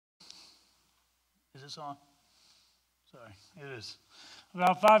this on? Sorry, it is.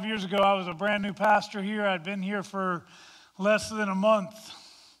 About 5 years ago, I was a brand new pastor here. I'd been here for less than a month.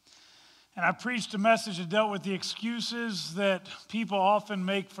 And I preached a message that dealt with the excuses that people often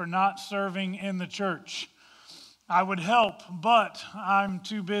make for not serving in the church. I would help, but I'm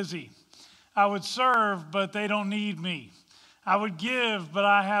too busy. I would serve, but they don't need me. I would give, but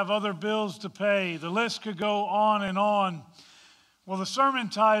I have other bills to pay. The list could go on and on. Well, the sermon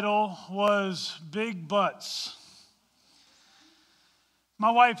title was Big Butts. My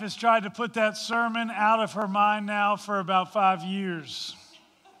wife has tried to put that sermon out of her mind now for about 5 years.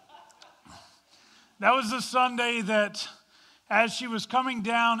 That was the Sunday that, as she was coming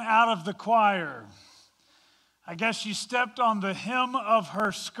down out of the choir, I guess she stepped on the hem of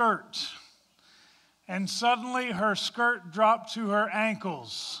her skirt, and suddenly her skirt dropped to her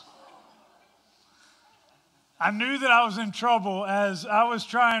ankles. I knew that I was in trouble as I was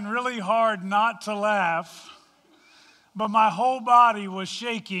trying really hard not to laugh, but my whole body was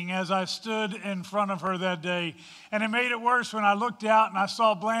shaking as I stood in front of her that day. And it made it worse when I looked out and I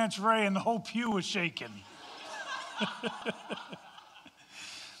saw Blanche Ray and the whole pew was shaking.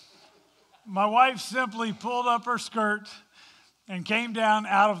 My wife simply pulled up her skirt and came down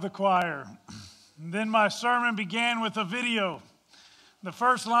out of the choir. And then my sermon began with a video. The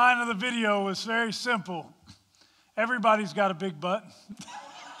first line of the video was very simple. Everybody's got a big butt.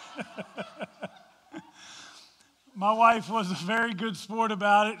 My wife was a very good sport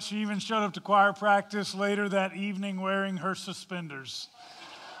about it. She even showed up to choir practice later that evening wearing her suspenders.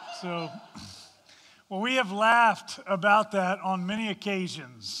 Well, we have laughed about that on many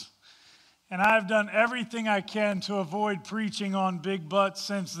occasions. And I have done everything I can to avoid preaching on big butts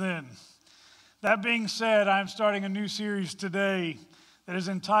since then. That being said, I'm starting a new series today that is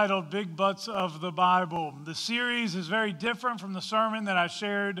entitled Big Butts of the Bible. The series is very different from the sermon that I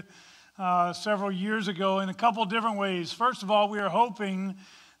shared several years ago in a couple different ways. First of all, we are hoping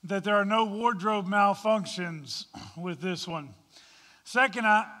that there are no wardrobe malfunctions with this one. Second,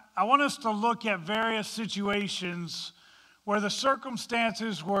 I want us to look at various situations where the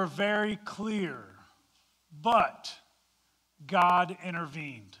circumstances were very clear, but God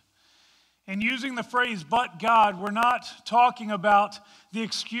intervened. And using the phrase, but God, we're not talking about the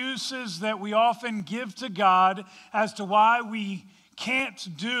excuses that we often give to God as to why we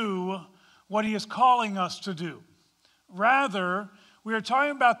can't do what He is calling us to do. Rather, we are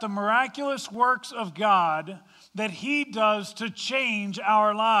talking about the miraculous works of God that He does to change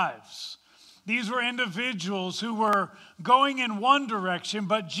our lives. These were individuals who were going in one direction,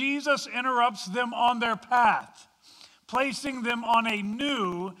 but Jesus interrupts them on their path, placing them on a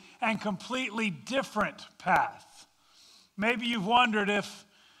new and completely different path. Maybe you've wondered if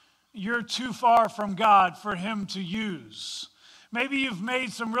you're too far from God for Him to use. Maybe you've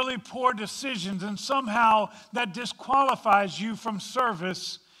made some really poor decisions and somehow that disqualifies you from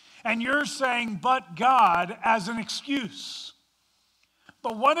service, and you're saying, but God, as an excuse.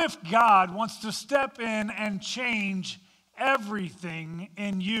 But what if God wants to step in and change everything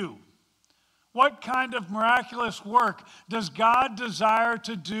in you? What kind of miraculous work does God desire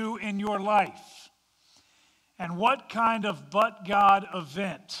to do in your life? And what kind of but God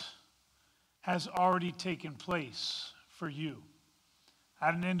event has already taken place for you? I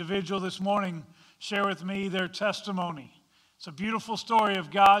had an individual this morning share with me their testimony. It's a beautiful story of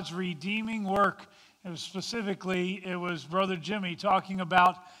God's redeeming work. It was Brother Jimmy talking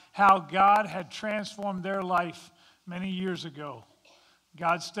about how God had transformed their life many years ago.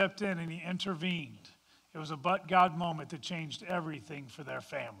 God stepped in and He intervened. It was a but God moment that changed everything for their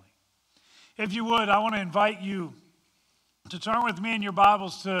family. If you would, I want to invite you to turn with me in your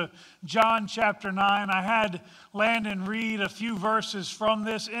Bibles to John chapter 9. I had Landon read a few verses from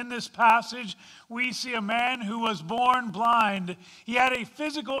this. In this passage, we see a man who was born blind. He had a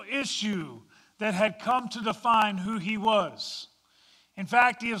physical issue that had come to define who he was. In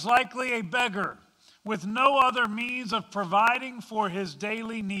fact, he is likely a beggar with no other means of providing for his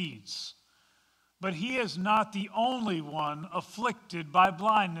daily needs. But he is not the only one afflicted by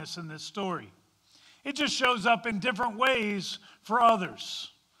blindness in this story. It just shows up in different ways for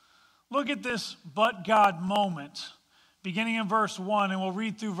others. Look at this but God moment, beginning in verse 1, and we'll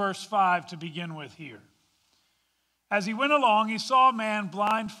read through verse 5 to begin with here. As he went along, he saw a man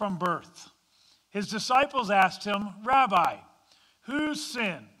blind from birth. His disciples asked him, Rabbi, who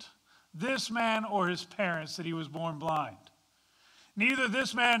sinned, this man or his parents, that he was born blind? Neither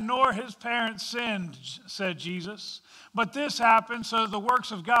this man nor his parents sinned, said Jesus, but this happened so that the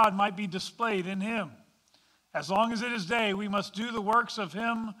works of God might be displayed in him. As long as it is day, we must do the works of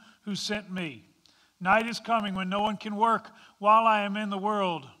Him who sent me. Night is coming when no one can work. While I am in the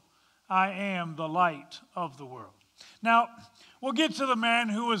world, I am the light of the world. Now, we'll get to the man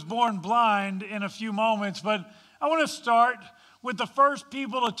who was born blind in a few moments, but I want to start with the first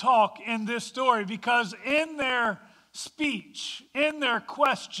people to talk in this story, because in their speech, in their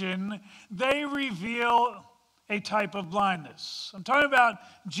question, they reveal a type of blindness. I'm talking about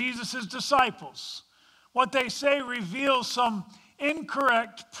Jesus' disciples. What they say reveals some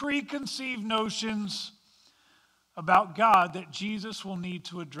incorrect, preconceived notions about God that Jesus will need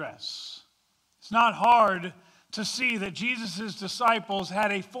to address. It's not hard to see that Jesus' disciples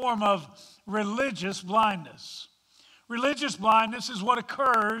had a form of religious blindness. Religious blindness is what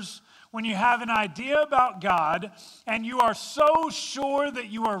occurs when you have an idea about God and you are so sure that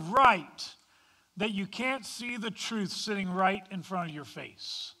you are right that you can't see the truth sitting right in front of your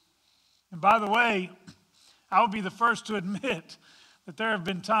face. And by the way, I will be the first to admit that there have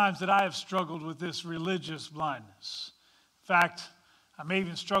been times that I have struggled with this religious blindness. In fact, I may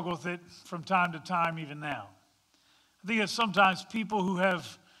even struggle with it from time to time even now. I think that sometimes people who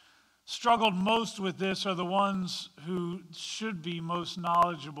have struggled most with this are the ones who should be most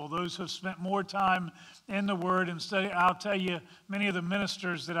knowledgeable, those who have spent more time in the Word and study. I'll tell you, many of the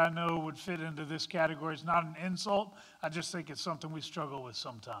ministers that I know would fit into this category. It's not an insult. I just think it's something we struggle with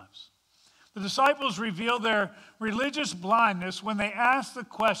sometimes. The disciples reveal their religious blindness when they ask the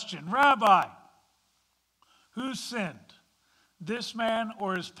question, Rabbi, who sinned, this man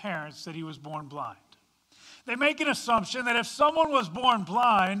or his parents, that he was born blind? They make an assumption that if someone was born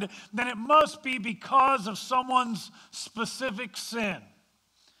blind, then it must be because of someone's specific sin.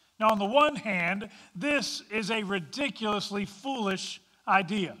 Now, on the one hand, this is a ridiculously foolish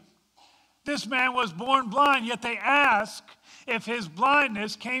idea. This man was born blind, yet they ask if his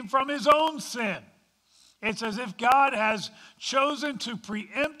blindness came from his own sin. It's as if God has chosen to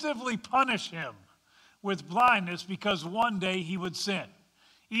preemptively punish him with blindness because one day he would sin.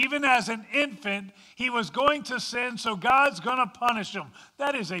 Even as an infant, he was going to sin, so God's going to punish him.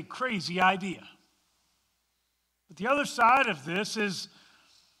 That is a crazy idea. But the other side of this is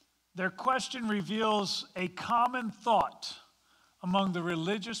their question reveals a common thought among the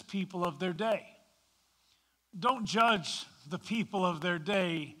religious people of their day. Don't judge the people of their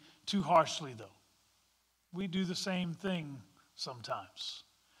day too harshly, though. We do the same thing sometimes.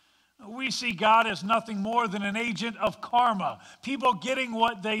 We see God as nothing more than an agent of karma, people getting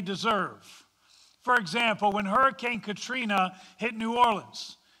what they deserve. For example, when Hurricane Katrina hit New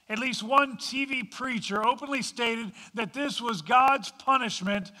Orleans, at least one TV preacher openly stated that this was God's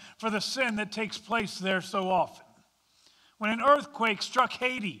punishment for the sin that takes place there so often. When an earthquake struck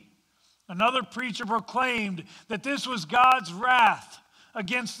Haiti, another preacher proclaimed that this was God's wrath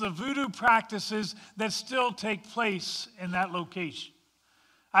against the voodoo practices that still take place in that location.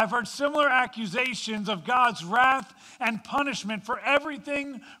 I've heard similar accusations of God's wrath and punishment for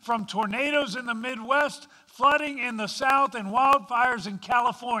everything from tornadoes in the Midwest, flooding in the South, and wildfires in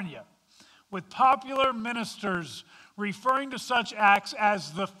California, with popular ministers referring to such acts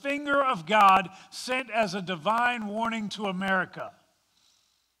as the finger of God sent as a divine warning to America.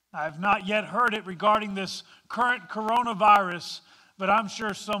 I have not yet heard it regarding this current coronavirus, but I'm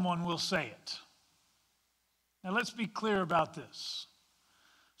sure someone will say it. Now let's be clear about this.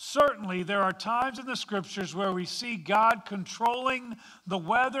 Certainly, there are times in the scriptures where we see God controlling the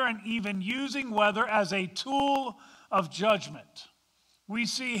weather and even using weather as a tool of judgment. We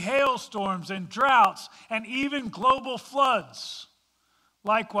see hailstorms and droughts and even global floods.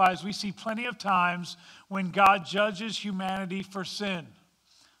 Likewise, we see plenty of times when God judges humanity for sin.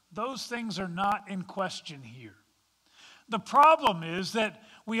 Those things are not in question here. The problem is that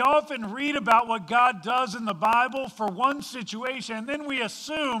we often read about what God does in the Bible for one situation, and then we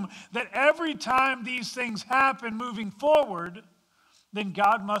assume that every time these things happen moving forward, then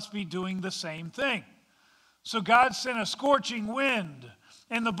God must be doing the same thing. So God sent a scorching wind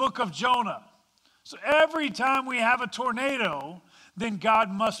in the book of Jonah. So every time we have a tornado, then God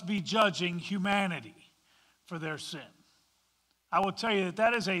must be judging humanity for their sin. I will tell you that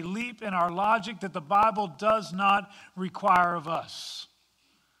that is a leap in our logic that the Bible does not require of us.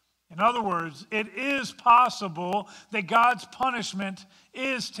 In other words, it is possible that God's punishment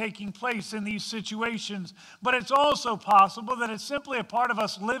is taking place in these situations, but it's also possible that it's simply a part of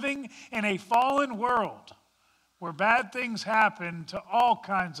us living in a fallen world where bad things happen to all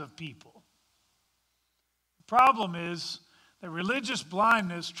kinds of people. The problem is that religious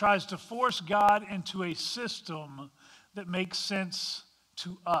blindness tries to force God into a system that makes sense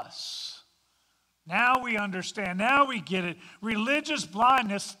to us. Now we understand, now we get it. Religious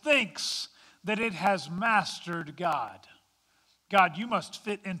blindness thinks that it has mastered God. God, you must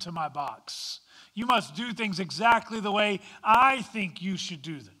fit into my box. You must do things exactly the way I think you should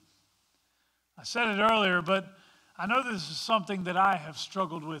do them. I said it earlier, but I know this is something that I have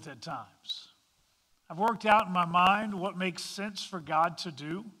struggled with at times. I've worked out in my mind what makes sense for God to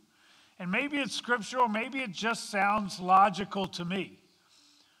do, and maybe it's scriptural, maybe it just sounds logical to me.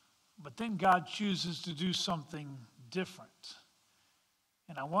 But then God chooses to do something different.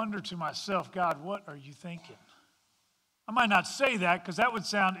 And I wonder to myself, God, what are you thinking? I might not say that because that would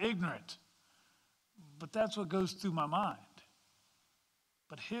sound ignorant, but that's what goes through my mind.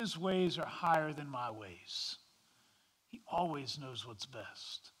 But his ways are higher than my ways. He always knows what's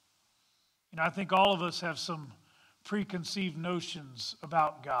best. I think all of us have some preconceived notions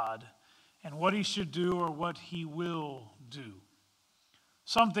about God and what he should do or what he will do.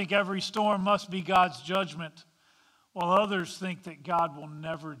 Some think every storm must be God's judgment, while others think that God will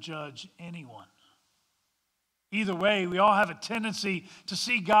never judge anyone. Either way, we all have a tendency to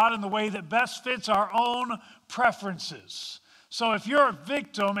see God in the way that best fits our own preferences. So if you're a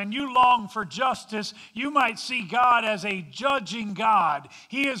victim and you long for justice, you might see God as a judging God.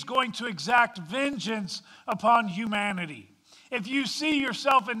 He is going to exact vengeance upon humanity. If you see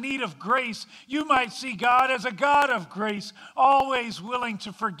yourself in need of grace, you might see God as a God of grace, always willing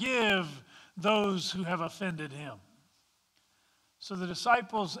to forgive those who have offended him. So the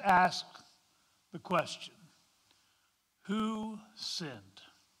disciples asked the question, who sinned?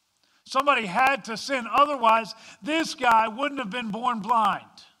 Somebody had to sin, otherwise this guy wouldn't have been born blind.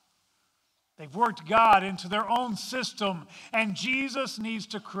 They've worked God into their own system, and Jesus needs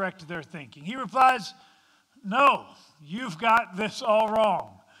to correct their thinking. He replies, no, you've got this all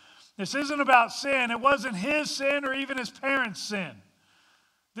wrong. This isn't about sin. It wasn't his sin or even his parents' sin.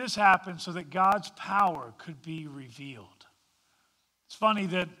 This happened so that God's power could be revealed. It's funny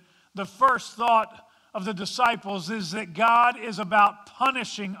that the first thought of the disciples is that God is about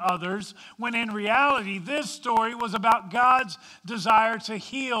punishing others, when in reality, this story was about God's desire to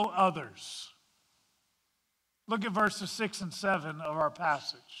heal others. Look at verses 6 and 7 of our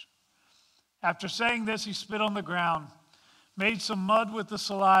passage. After saying this, he spit on the ground, made some mud with the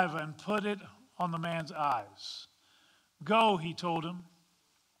saliva, and put it on the man's eyes. Go, he told him,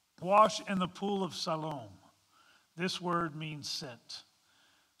 wash in the pool of Siloam. This word means sent.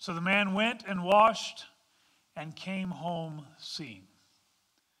 So the man went and washed and came home seeing.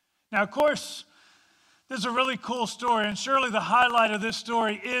 Now, of course, this is a really cool story, and surely the highlight of this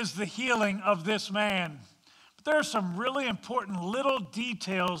story is the healing of this man. But there are some really important little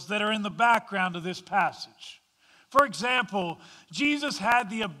details that are in the background of this passage. For example, Jesus had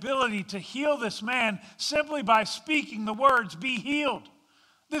the ability to heal this man simply by speaking the words, "Be healed."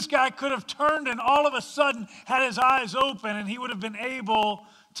 This guy could have turned and all of a sudden had his eyes open and he would have been able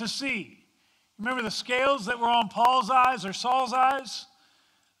to see. Remember the scales that were on Paul's eyes or Saul's eyes?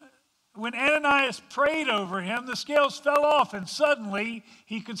 When Ananias prayed over him, the scales fell off and suddenly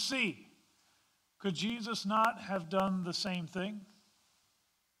he could see. Could Jesus not have done the same thing?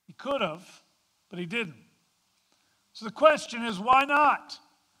 He could have, but he didn't. So the question is, why not?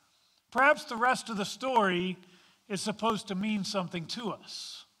 Perhaps the rest of the story is supposed to mean something to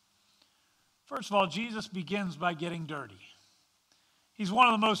us. First of all, Jesus begins by getting dirty. He's one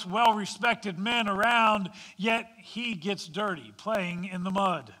of the most well-respected men around, yet he gets dirty, playing in the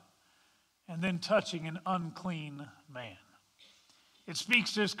mud and then touching an unclean man. It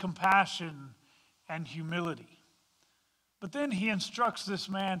speaks to his compassion and humility. But then he instructs this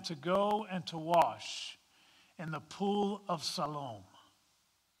man to go and to wash in the pool of Siloam.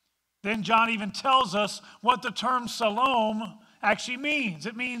 Then John even tells us what the term Siloam actually means.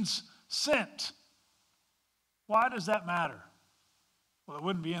 It means sent. Why does that matter? Well, it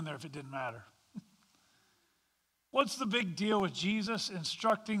wouldn't be in there if it didn't matter. What's the big deal with Jesus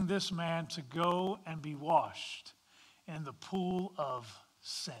instructing this man to go and be washed in the pool of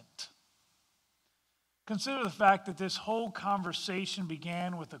sent? Consider the fact that this whole conversation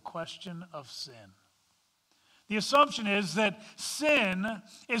began with a question of sin. The assumption is that sin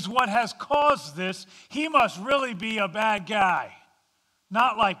is what has caused this. He must really be a bad guy.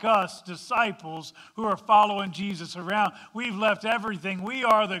 Not like us, disciples who are following Jesus around. We've left everything. We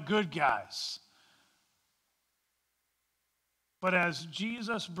are the good guys. But as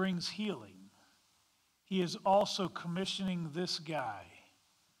Jesus brings healing, he is also commissioning this guy,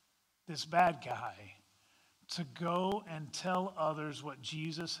 this bad guy, to go and tell others what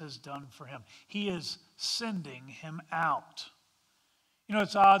Jesus has done for him. He is sending him out. You know,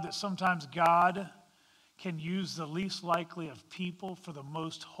 it's odd that sometimes God can use the least likely of people for the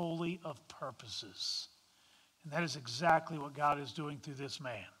most holy of purposes. And that is exactly what God is doing through this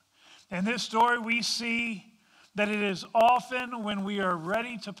man. In this story, we see that it is often when we are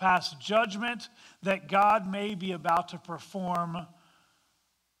ready to pass judgment that God may be about to perform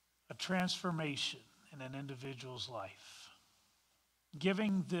a transformation in an individual's life,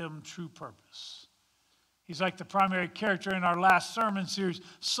 giving them true purpose. He's like the primary character in our last sermon series,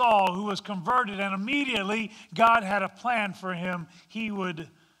 Saul, who was converted, and immediately God had a plan for him. He would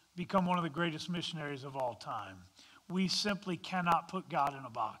become one of the greatest missionaries of all time. We simply cannot put God in a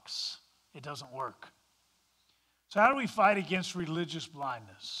box. It doesn't work. So how do we fight against religious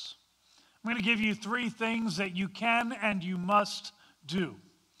blindness? I'm going to give you 3 things that you can and you must do.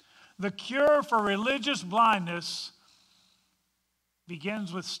 The cure for religious blindness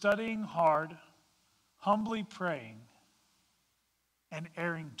begins with studying hard, humbly praying, and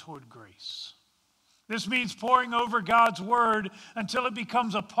erring toward grace. This means poring over God's word until it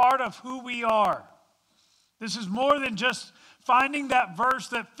becomes a part of who we are. This is more than just finding that verse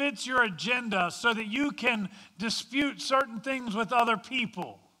that fits your agenda so that you can dispute certain things with other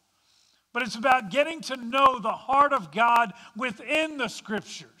people. But it's about getting to know the heart of God within the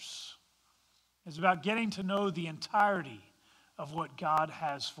Scriptures. It's about getting to know the entirety of what God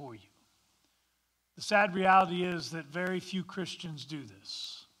has for you. The sad reality is that very few Christians do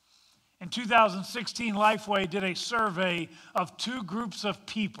this. In 2016, Lifeway did a survey of 2 groups of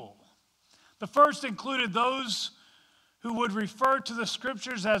people. The first included those who would refer to the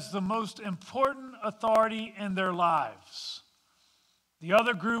Scriptures as the most important authority in their lives. The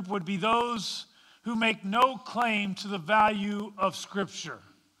other group would be those who make no claim to the value of Scripture.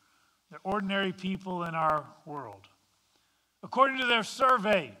 They're ordinary people in our world. According to their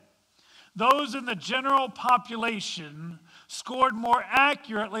survey, those in the general population scored more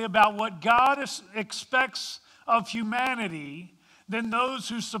accurately about what God expects of humanity than those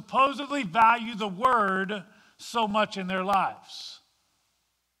who supposedly value the Word so much in their lives.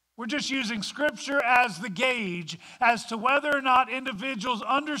 We're just using Scripture as the gauge as to whether or not individuals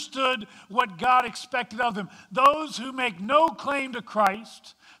understood what God expected of them. Those who make no claim to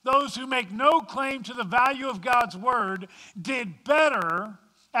Christ, those who make no claim to the value of God's Word, did better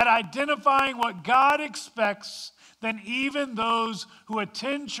at identifying what God expects than even those who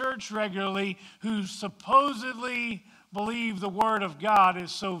attend church regularly, who supposedly believe the Word of God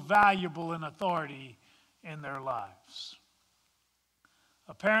is so valuable an authority in their lives.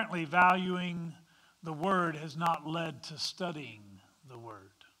 Apparently, valuing the Word has not led to studying the Word.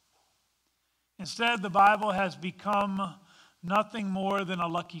 Instead, the Bible has become nothing more than a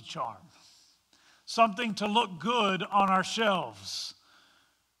lucky charm, something to look good on our shelves.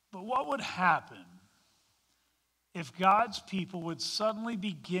 But what would happen if God's people would suddenly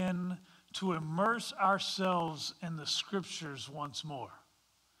begin to immerse ourselves in the Scriptures once more,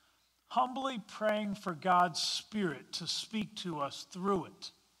 humbly praying for God's Spirit to speak to us through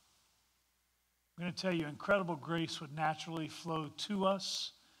it? I'm going to tell you, incredible grace would naturally flow to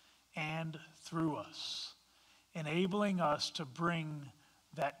us and through us, enabling us to bring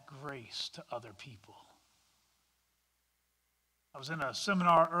that grace to other people. I was in a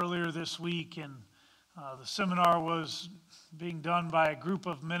seminar earlier this week, and the seminar was being done by a group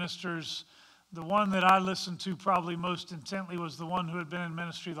of ministers. The one that I listened to probably most intently was the one who had been in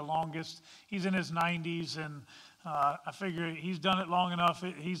ministry the longest. He's in his 90s, and I figure he's done it long enough.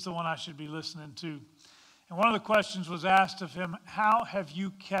 He's the one I should be listening to. And one of the questions was asked of him, how have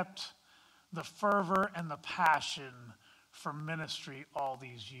you kept the fervor and the passion for ministry all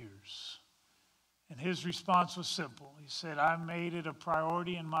these years? And his response was simple. He said, I made it a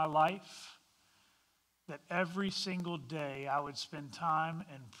priority in my life that every single day I would spend time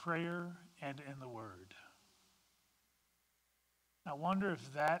in prayer and in the Word. I wonder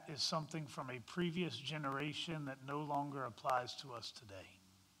if that is something from a previous generation that no longer applies to us today.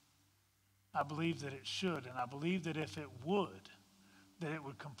 I believe that it should, and I believe that if it would, that it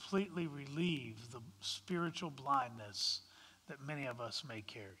would completely relieve the spiritual blindness that many of us may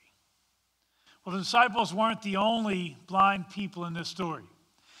carry. Well, the disciples weren't the only blind people in this story.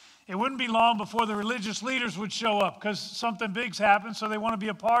 It wouldn't be long before the religious leaders would show up because something big's happened, so they want to be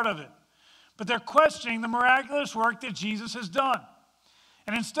a part of it. But they're questioning the miraculous work that Jesus has done.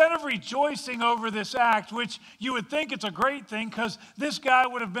 And instead of rejoicing over this act, which you would think it's a great thing because this guy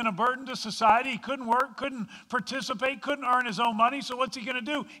would have been a burden to society. He couldn't work, couldn't participate, couldn't earn his own money. So what's he going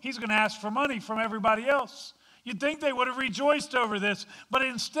to do? He's going to ask for money from everybody else. You'd think they would have rejoiced over this. But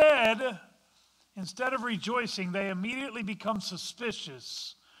instead of rejoicing, they immediately become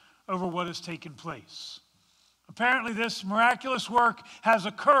suspicious over what has taken place. Apparently, this miraculous work has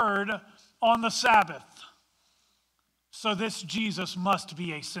occurred on the Sabbath. So this Jesus must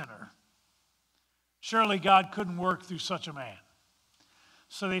be a sinner. Surely God couldn't work through such a man.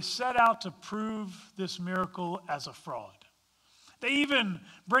 So they set out to prove this miracle as a fraud. They even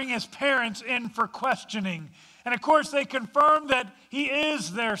bring his parents in for questioning. And of course, they confirm that he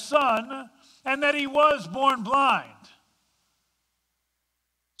is their son and that he was born blind.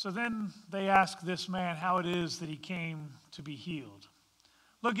 So then they ask this man how it is that he came to be healed.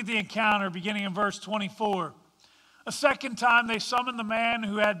 Look at the encounter beginning in verse 24. A second time they summoned the man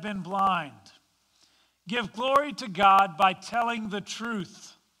who had been blind. Give glory to God by telling the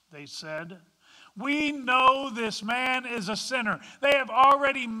truth, they said. We know this man is a sinner. They have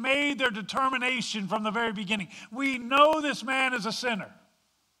already made their determination from the very beginning. We know this man is a sinner.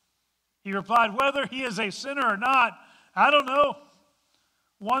 He replied, whether he is a sinner or not, I don't know.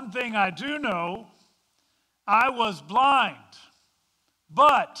 One thing I do know, I was blind,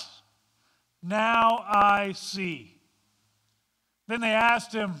 but now I see. Then they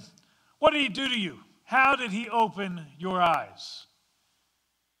asked him, what did he do to you? How did he open your eyes?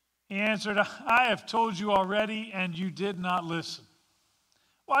 He answered, I have told you already, and you did not listen.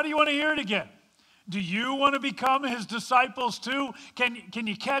 Why do you want to hear it again? Do you want to become his disciples too? Can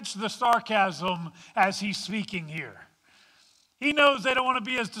you catch the sarcasm as he's speaking here? He knows they don't want to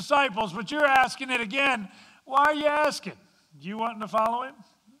be his disciples, but you're asking it again. Why are you asking? You wanting to follow him?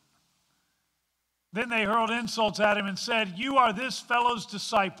 Then they hurled insults at him and said, you are this fellow's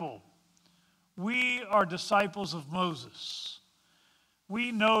disciple. We are disciples of Moses.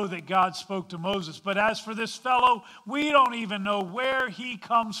 We know that God spoke to Moses, but as for this fellow, we don't even know where he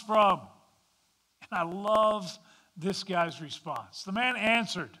comes from. And I love this guy's response. The man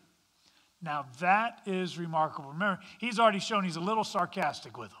answered, now that is remarkable. Remember, he's already shown he's a little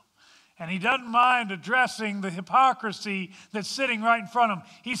sarcastic with them. And he doesn't mind addressing the hypocrisy that's sitting right in front of him.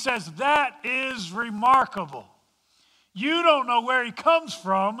 He says, that is remarkable. You don't know where he comes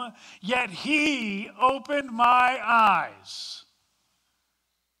from, yet he opened my eyes.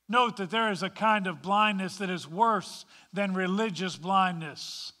 Note that there is a kind of blindness that is worse than religious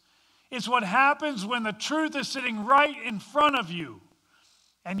blindness. It's what happens when the truth is sitting right in front of you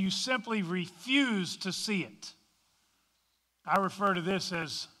and you simply refuse to see it. I refer to this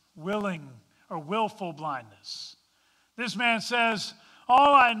as willing or willful blindness. This man says,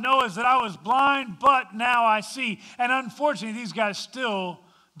 all I know is that I was blind, but now I see. And unfortunately, these guys still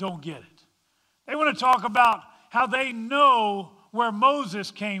don't get it. They want to talk about how they know where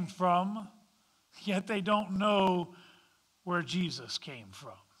Moses came from, yet they don't know where Jesus came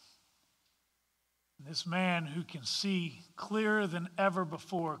from. And this man who can see clearer than ever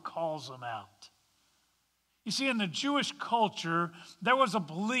before calls them out. You see, in the Jewish culture, there was a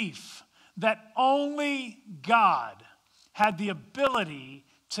belief that only God had the ability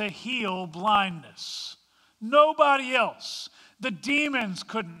to heal blindness. Nobody else. The demons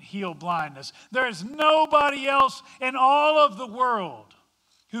couldn't heal blindness. There is nobody else in all of the world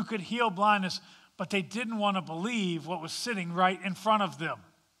who could heal blindness, but they didn't want to believe what was sitting right in front of them.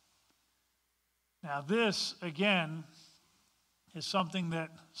 Now this, again, is something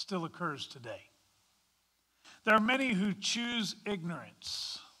that still occurs today. There are many who choose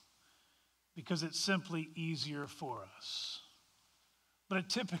ignorance because it's simply easier for us. But it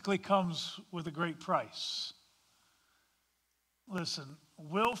typically comes with a great price. Listen,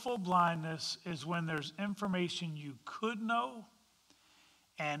 willful blindness is when there's information you could know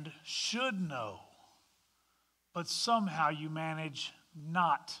and should know, but somehow you manage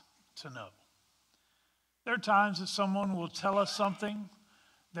not to know. There are times that someone will tell us something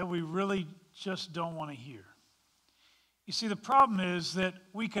that we really just don't want to hear. You see, the problem is that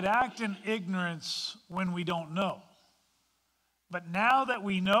we could act in ignorance when we don't know. But now that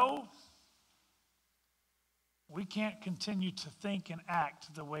we know, we can't continue to think and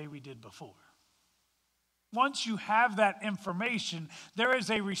act the way we did before. Once you have that information, there is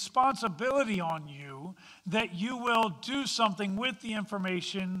a responsibility on you that you will do something with the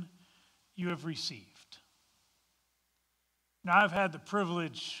information you have received. Now, I've had the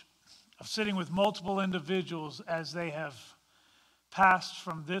privilege of sitting with multiple individuals as they have passed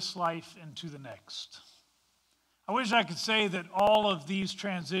from this life into the next. I wish I could say that all of these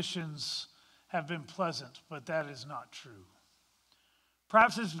transitions have been pleasant, but that is not true.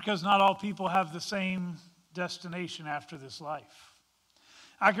 Perhaps it's because not all people have the same destination after this life.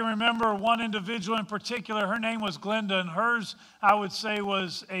 I can remember one individual in particular. Her name was Glenda, and hers, I would say,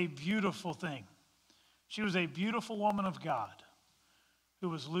 was a beautiful thing. She was a beautiful woman of God who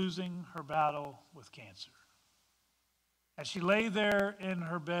was losing her battle with cancer. As she lay there in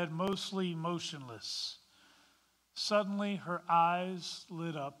her bed, mostly motionless, suddenly her eyes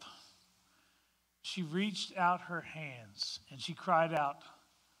lit up. She reached out her hands and she cried out,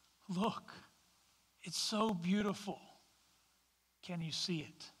 "Look, it's so beautiful. Can you see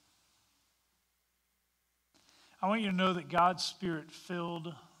it?" I want you to know that God's Spirit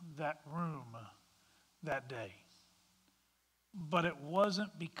filled that room that day. But it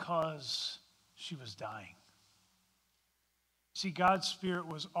wasn't because she was dying. See, God's Spirit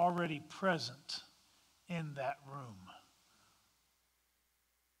was already present in that room.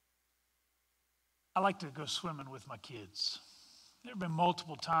 I like to go swimming with my kids. There have been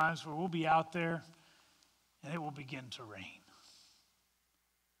multiple times where we'll be out there and it will begin to rain.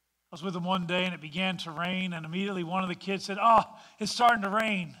 I was with them one day and it began to rain, and immediately one of the kids said, "Oh, it's starting to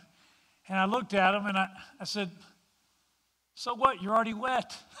rain." And I looked at him and I said, "So what? You're already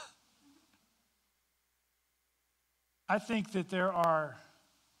wet." I think that there are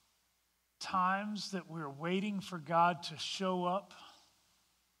times that we're waiting for God to show up,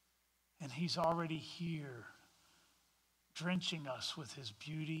 and He's already here, drenching us with His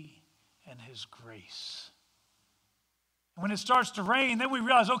beauty and His grace. And when it starts to rain, then we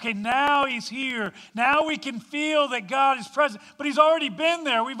realize, okay, now He's here. Now we can feel that God is present. But He's already been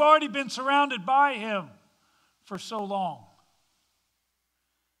there. We've already been surrounded by Him for so long.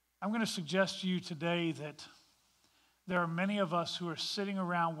 I'm going to suggest to you today that there are many of us who are sitting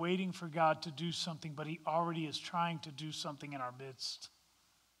around waiting for God to do something, but He already is trying to do something in our midst.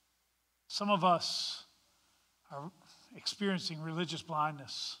 Some of us are experiencing religious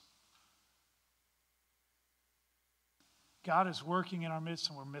blindness. God is working in our midst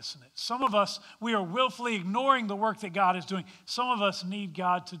and we're missing it. Some of us, we are willfully ignoring the work that God is doing. Some of us need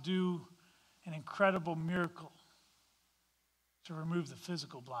God to do an incredible miracle to remove the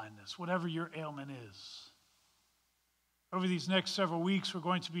physical blindness, whatever your ailment is. Over these next several weeks, we're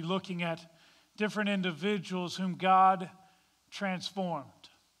going to be looking at different individuals whom God transformed.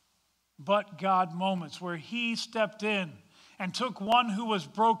 But God moments where He stepped in and took one who was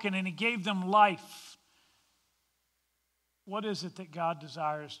broken and He gave them life. What is it that God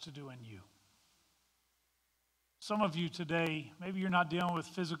desires to do in you? Some of you today, maybe you're not dealing with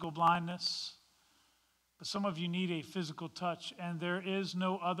physical blindness, but some of you need a physical touch, and there is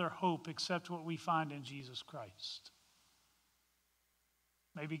no other hope except what we find in Jesus Christ.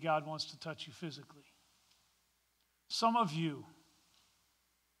 Maybe God wants to touch you physically. Some of you,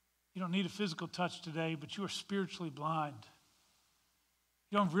 you don't need a physical touch today, but you are spiritually blind.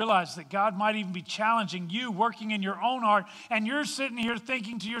 You don't realize that God might even be challenging you, working in your own heart, and you're sitting here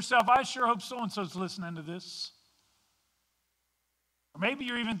thinking to yourself, I sure hope so-and-so's listening to this. Or maybe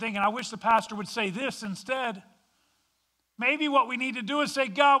you're even thinking, I wish the pastor would say this instead. Maybe what we need to do is say,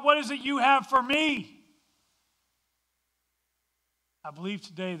 God, what is it you have for me? I believe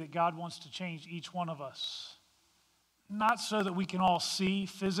today that God wants to change each one of us. Not so that we can all see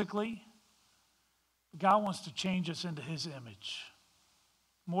physically. God wants to change us into His image.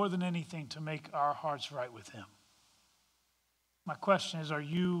 More than anything, to make our hearts right with Him. My question is, are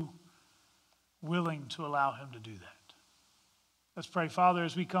you willing to allow Him to do that? Let's pray. Father,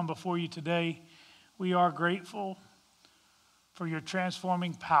 as we come before you today, we are grateful for your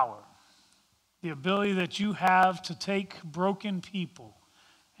transforming power, the ability that you have to take broken people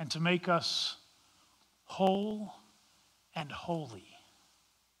and to make us whole and holy.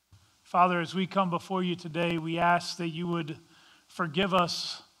 Father, as we come before you today, we ask that you would forgive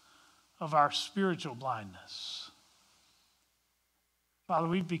us of our spiritual blindness. Father,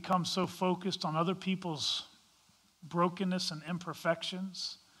 we've become so focused on other people's brokenness and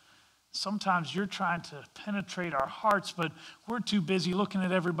imperfections. Sometimes you're trying to penetrate our hearts, but we're too busy looking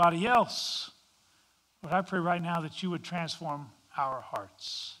at everybody else. But I pray right now that you would transform our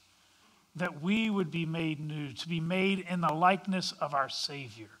hearts, that we would be made new, to be made in the likeness of our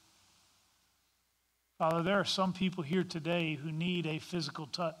Savior. Father, there are some people here today who need a physical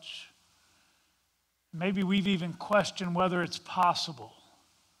touch. Maybe we've even questioned whether it's possible.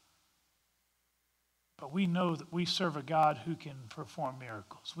 But we know that we serve a God who can perform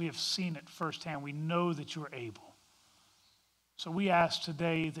miracles. We have seen it firsthand. We know that you are able. So we ask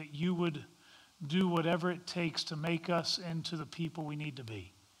today that you would do whatever it takes to make us into the people we need to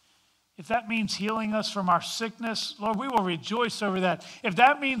be. If that means healing us from our sickness, Lord, we will rejoice over that. If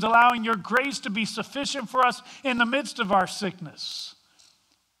that means allowing your grace to be sufficient for us in the midst of our sickness,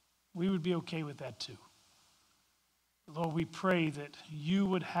 we would be okay with that too. Lord, we pray that you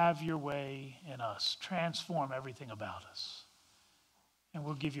would have your way in us, transform everything about us. And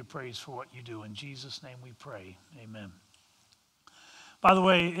we'll give you praise for what you do. In Jesus' name we pray. Amen. By the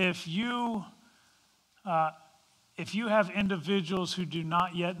way, if you have individuals who do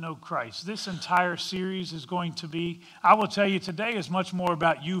not yet know Christ, this entire series is going to be, I will tell you today, is much more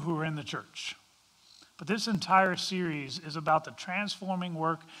about you who are in the church. But this entire series is about the transforming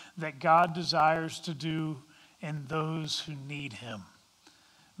work that God desires to do in those who need Him.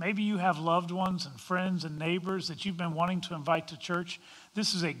 Maybe you have loved ones and friends and neighbors that you've been wanting to invite to church.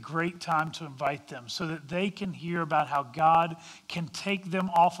 This is a great time to invite them so that they can hear about how God can take them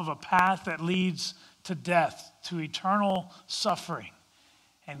off of a path that leads to death, to eternal suffering,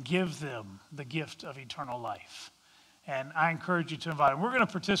 and give them the gift of eternal life. And I encourage you to invite them. We're going to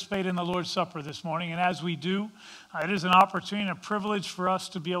participate in the Lord's Supper this morning. And as we do, it is an opportunity and a privilege for us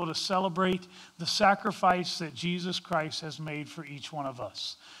to be able to celebrate the sacrifice that Jesus Christ has made for each one of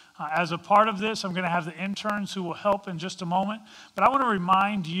us. As a part of this, I'm going to have the interns who will help in just a moment. But I want to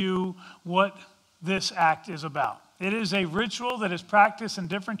remind you what this act is about. It is a ritual that is practiced in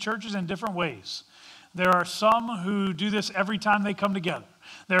different churches in different ways. There are some who do this every time they come together.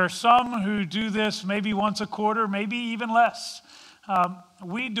 There are some who do this maybe once a quarter, maybe even less.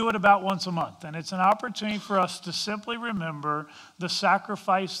 We do it about once a month, and it's an opportunity for us to simply remember the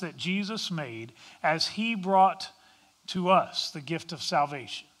sacrifice that Jesus made as he brought to us the gift of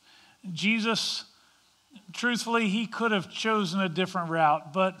salvation. Jesus, truthfully, he could have chosen a different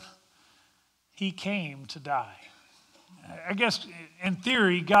route, but he came to die. I guess in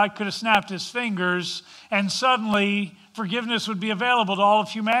theory, God could have snapped his fingers and suddenly forgiveness would be available to all of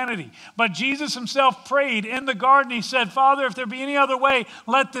humanity. But Jesus himself prayed in the garden. He said, Father, if there be any other way,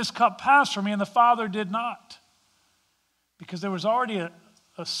 let this cup pass from me. And the Father did not. Because there was already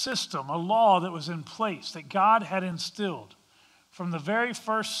a system, a law that was in place that God had instilled from the very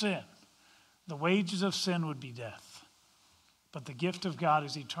first sin. The wages of sin would be death. But the gift of God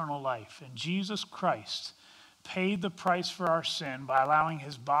is eternal life. And Jesus Christ paid the price for our sin by allowing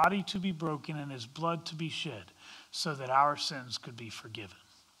his body to be broken and his blood to be shed so that our sins could be forgiven.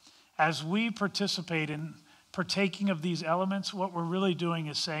 As we participate in partaking of these elements, what we're really doing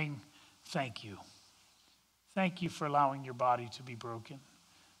is saying, thank you. Thank you for allowing your body to be broken.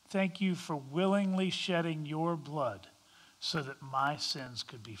 Thank you for willingly shedding your blood so that my sins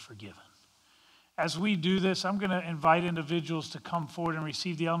could be forgiven. As we do this, I'm going to invite individuals to come forward and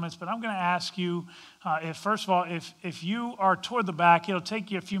receive the elements, but I'm going to ask you, first of all, if you are toward the back, it'll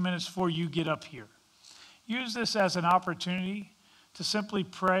take you a few minutes before you get up here. Use this as an opportunity to simply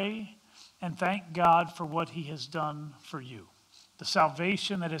pray and thank God for what he has done for you, the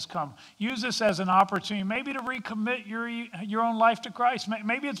salvation that has come. Use this as an opportunity maybe to recommit your own life to Christ.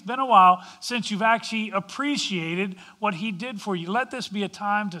 Maybe it's been a while since you've actually appreciated what he did for you. Let this be a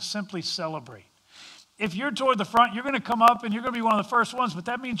time to simply celebrate. If you're toward the front, you're going to come up and you're going to be one of the first ones, but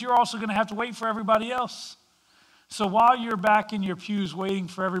that means you're also going to have to wait for everybody else. So while you're back in your pews waiting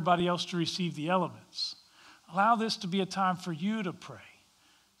for everybody else to receive the elements, allow this to be a time for you to pray,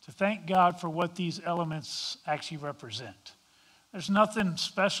 to thank God for what these elements actually represent. There's nothing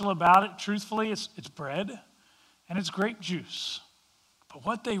special about it. Truthfully, it's bread and it's grape juice. But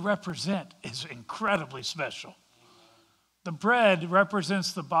what they represent is incredibly special. The bread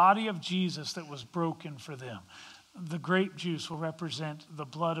represents the body of Jesus that was broken for them. The grape juice will represent the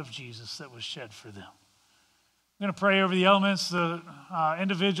blood of Jesus that was shed for them. I'm going to pray over the elements. The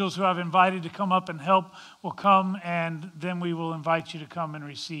individuals who I've invited to come up and help will come, and then we will invite you to come and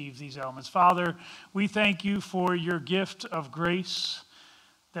receive these elements. Father, we thank you for your gift of grace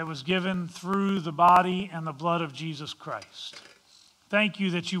that was given through the body and the blood of Jesus Christ. Thank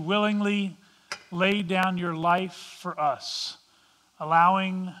you that you willingly laid down your life for us,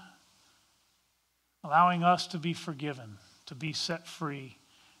 allowing us to be forgiven, to be set free,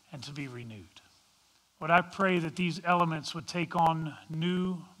 and to be renewed. Lord, I pray that these elements would take on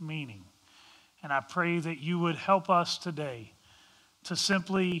new meaning, and I pray that you would help us today to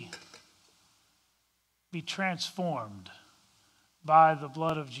simply be transformed by the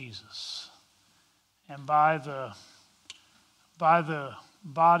blood of Jesus and by the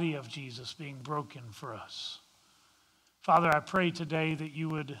body of Jesus being broken for us. Father, I pray today that you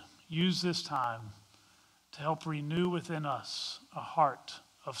would use this time to help renew within us a heart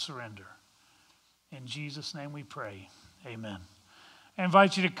of surrender. In Jesus' name we pray. Amen. I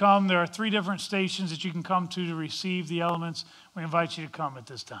invite you to come. There are 3 different stations that you can come to receive the elements. We invite you to come at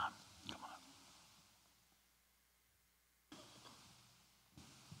this time.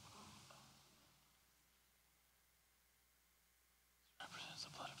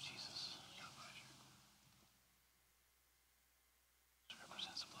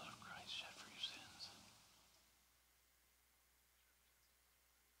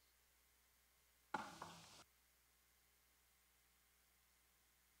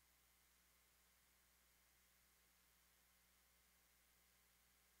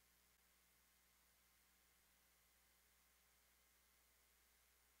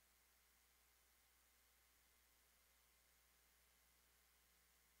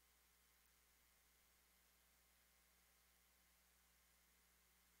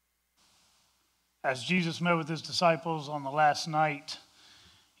 As Jesus met with his disciples on the last night,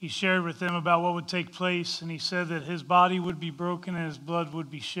 he shared with them about what would take place, and he said that his body would be broken and his blood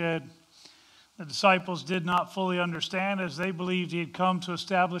would be shed. The disciples did not fully understand, as they believed he had come to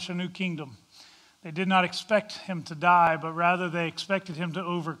establish a new kingdom. They did not expect him to die, but rather they expected him to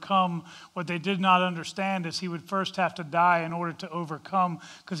overcome. What they did not understand is he would first have to die in order to overcome,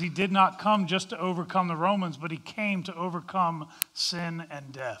 because he did not come just to overcome the Romans, but he came to overcome sin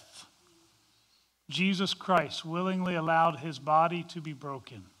and death. Jesus Christ willingly allowed his body to be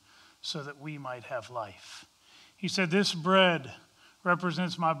broken so that we might have life. He said, "This bread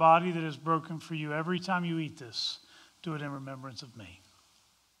represents my body that is broken for you. Every time you eat this, do it in remembrance of me."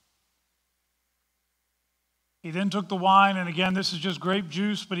 He then took the wine, and again, this is just grape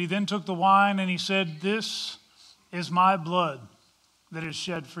juice, but he then took the wine and he said, "This is my blood that is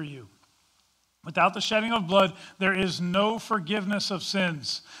shed for you. Without the shedding of blood, there is no forgiveness of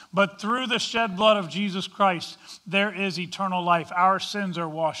sins. But through the shed blood of Jesus Christ, there is eternal life. Our sins are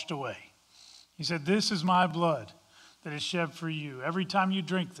washed away." He said, "This is my blood that is shed for you. Every time you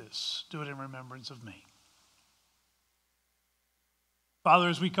drink this, do it in remembrance of me." Father,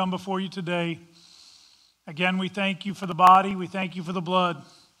 as we come before you today, again, we thank you for the body. We thank you for the blood.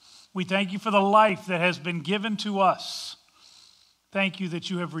 We thank you for the life that has been given to us. Thank you that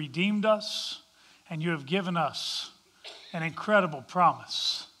you have redeemed us and you have given us an incredible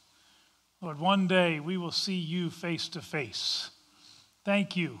promise. Lord, one day we will see you face to face.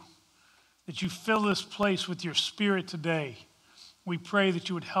 Thank you that you fill this place with your Spirit today. We pray that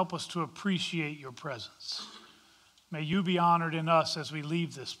you would help us to appreciate your presence. May you be honored in us as we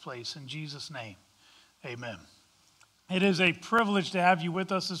leave this place. In Jesus' name, amen. It is a privilege to have you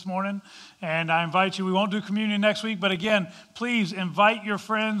with us this morning, and I invite you. We won't do communion next week, but again, please invite your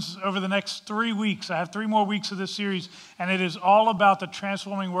friends over the next 3 weeks. I have 3 more weeks of this series, and it is all about the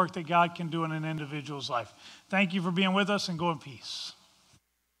transforming work that God can do in an individual's life. Thank you for being with us, and go in peace.